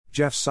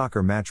Jeff's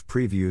Soccer Match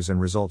Previews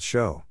and Results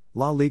Show,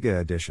 La Liga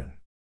Edition.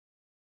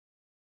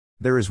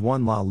 There is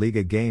one La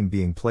Liga game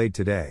being played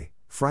today,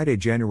 Friday,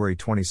 January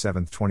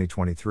 27,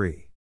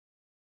 2023.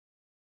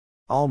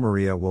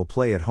 Almeria will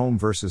play at home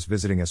versus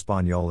visiting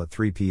Espanyol at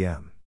 3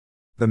 p.m.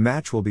 The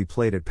match will be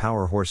played at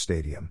Power Horse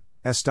Stadium,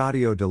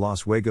 Estadio de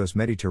los Juegos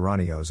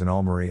Mediterráneos in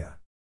Almeria.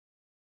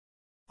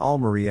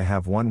 Almeria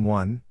have won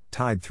 1,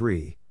 tied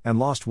 3, and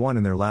lost 1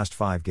 in their last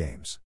 5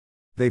 games.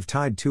 They've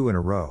tied 2 in a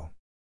row.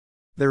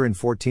 They're in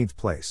 14th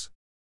place.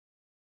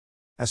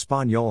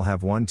 Espanyol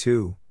have won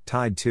 2,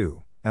 tied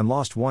 2, and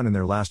lost 1 in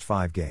their last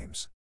 5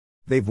 games.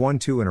 They've won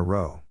 2 in a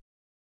row.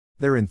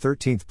 They're in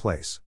 13th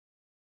place.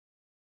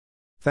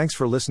 Thanks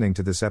for listening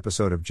to this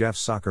episode of Jeff's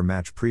Soccer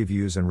Match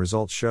Previews and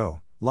Results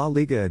Show, La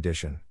Liga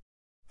Edition,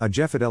 a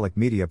Jeffadelic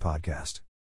Media podcast.